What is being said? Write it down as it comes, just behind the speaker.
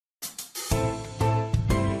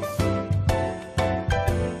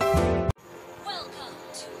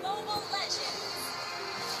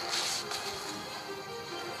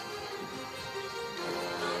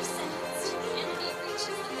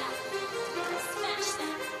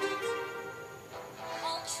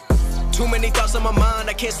Too many thoughts on my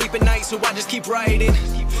mind, I can't sleep at night, so I just keep writing.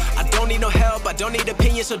 I don't need no help, I don't need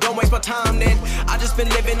opinions, so don't waste my time then. I just been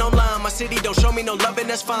living online, my city don't show me no loving,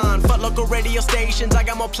 that's fine. Fuck local radio stations, I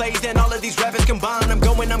got more plays than all of these rappers combined. I'm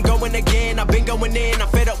going again, I've been going in, I'm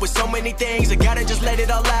fed up with so many things. I gotta just let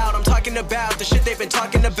it all out, I'm talking about the shit they've been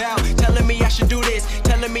talking about. Telling me I should do this,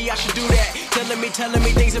 telling me I should do that. Telling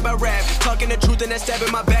me things about rap. Talking the truth and that stab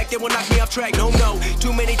in my back, they will knock me off track, no.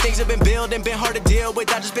 Too many things have been building, been hard to deal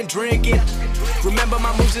with, I just been drinking. Remember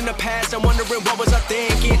my moves in the past, I'm wondering what was I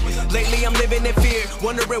thinking. Lately I'm living in fear,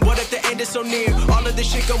 wondering what if the end is so near. All of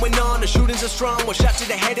this shit going on, the shootings are strong. One shot to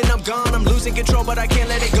the head and I'm gone. I'm losing control but I can't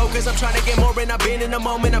let it go, cause I'm trying to get more. And I've been in the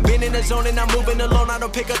moment, I've been in the zone, and I'm moving alone. I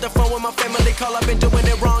don't pick up the phone when my family call, I've been doing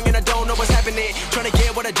it wrong and I don't know what's happening. Trying to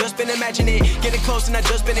get what I just been imagining, getting close and I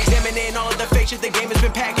just been examining all of the fake shit the game has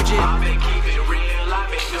been packaging. I've been keeping real, I've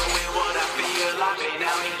been doing what I feel. I've been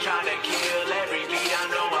out here trying to kill every beat, I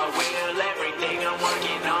know I will. Everything I'm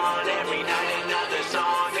working on, every night another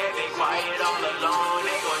song. They've been quiet all along,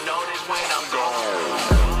 they gon' notice when I'm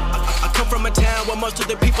gone. I come from a town where most of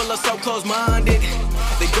the people are so close-minded.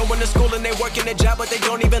 They going to school and they working a job, but they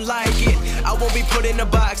don't even like it. I won't be put in a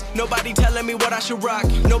box, nobody telling me what I should rock.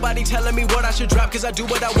 Nobody telling me what I should drop, cause I do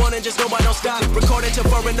what I want and just know I don't stop. Recording till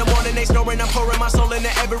 4 in the morning, they snoring, I'm pouring my soul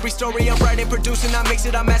into every story. I'm writing, producing, I mix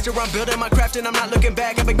it, I master, I'm building my craft and I'm not looking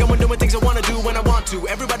back. I've been going doing things I wanna do when I want to.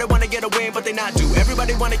 Everybody wanna get a win, but they not do.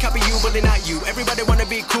 Everybody wanna copy you, but they not you. Everybody wanna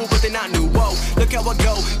be cool, but they not new. Whoa, look how I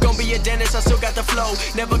go, gonna be a dentist, I still got the flow.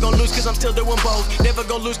 Never gonna lose cause I'm still doing both. Never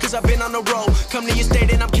gonna lose cause I've been on the road. Come to your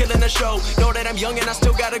state and I'm killing the show. Know that I'm young and I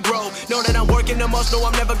still gotta grow. Know that I'm working the most, know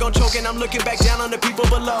I'm never gonna choke. And I'm looking back down on the people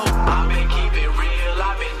below. I've been keeping real,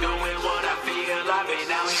 I've been doing what I feel. I've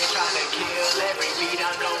been out here trying to kill every beat,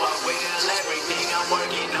 I know I will. Everything I'm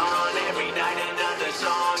working on, every night another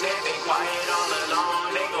song. They've been quiet all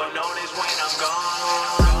along, they gon' notice when I'm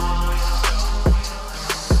gone.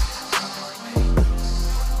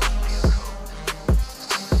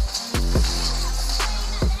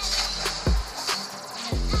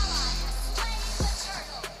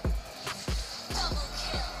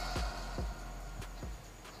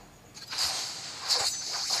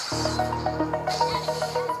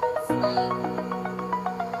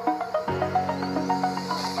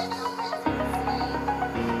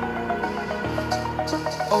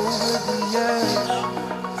 Over the edge,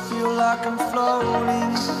 feel like I'm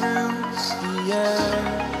floating through the air.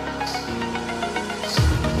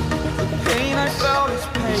 The pain I felt is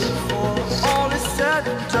paid for, all is said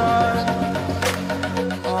and done.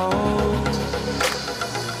 Oh,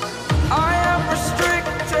 I am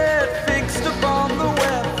restricted, fixed upon the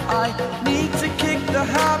web. I need to kick the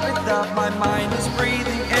habit that my mind is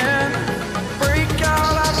breathing in. Break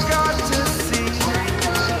out, I've got to see.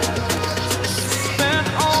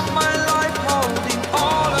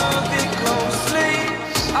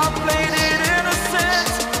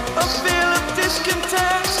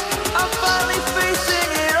 I'm finally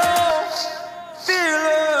facing it all,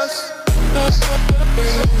 fearless.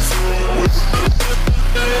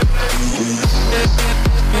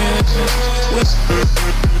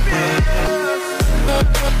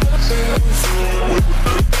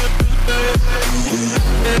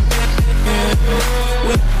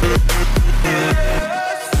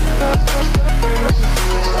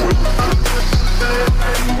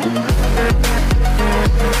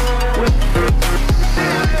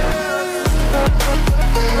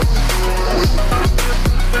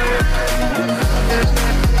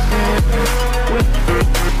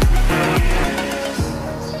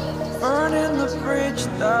 Burning the bridge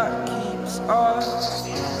that keeps us.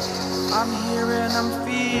 I'm here and I'm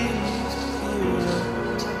feeling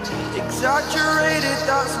exaggerated,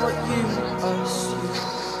 that's what you assume.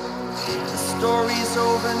 The story's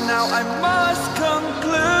over now, I must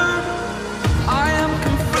conclude. I am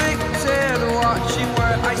conflicted, watching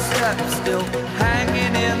where I step still,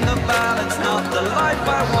 hanging in the balance. Not the life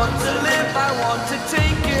I want to live, I want to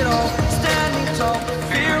take it all. Standing tall,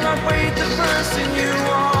 fear outweighed the person you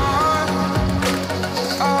are.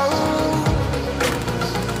 Oh,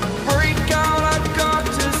 break out, I've got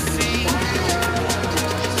to see.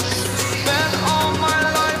 Spent all my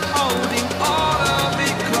life holding all of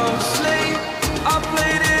it closely. I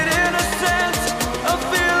played it in a sense, a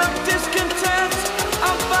feel of discontent.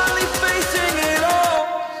 I'm finally facing it all,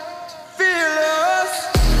 fearless.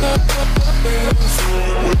 Fearless.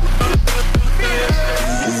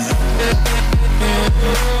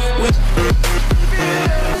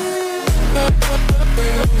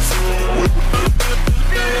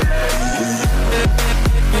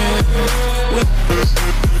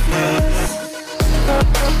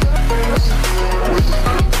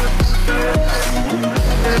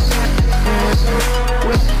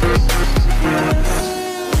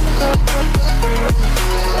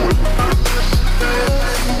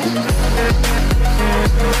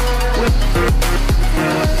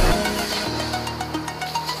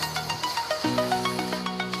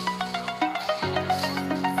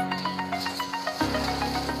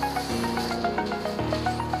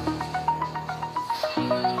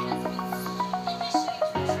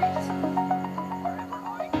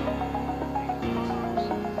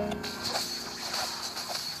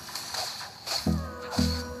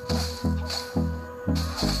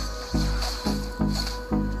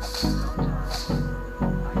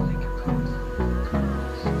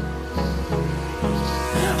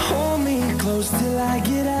 goes till I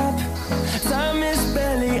get up. Time is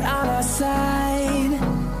barely on our side.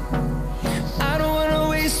 I don't wanna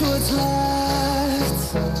waste what's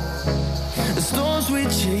left. The storms we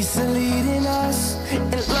chase are leading us,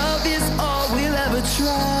 and love is all we'll ever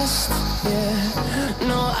trust. Yeah,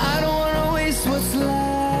 no, I don't wanna waste what's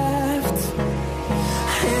left.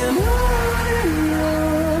 And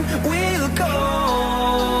on we'll go,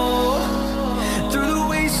 through the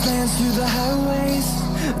wastelands, through the highways,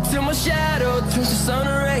 till my shadow turns to sun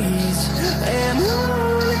rays. And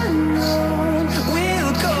on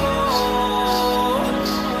we'll go,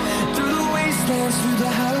 through the wastelands, through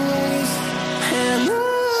the highways, and on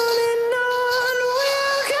we'll go.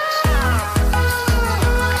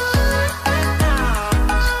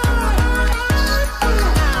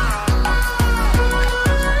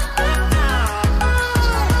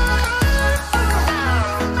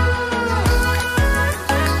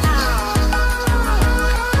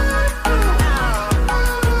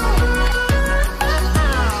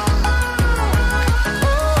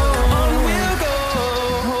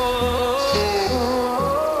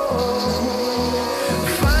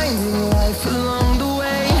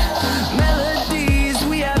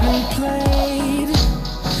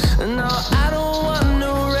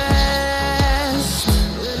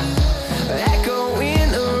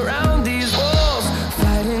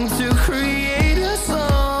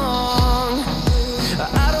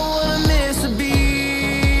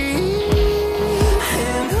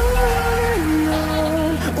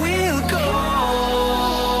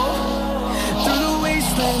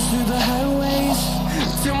 Through the highways,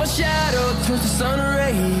 till my shadow turns to sun.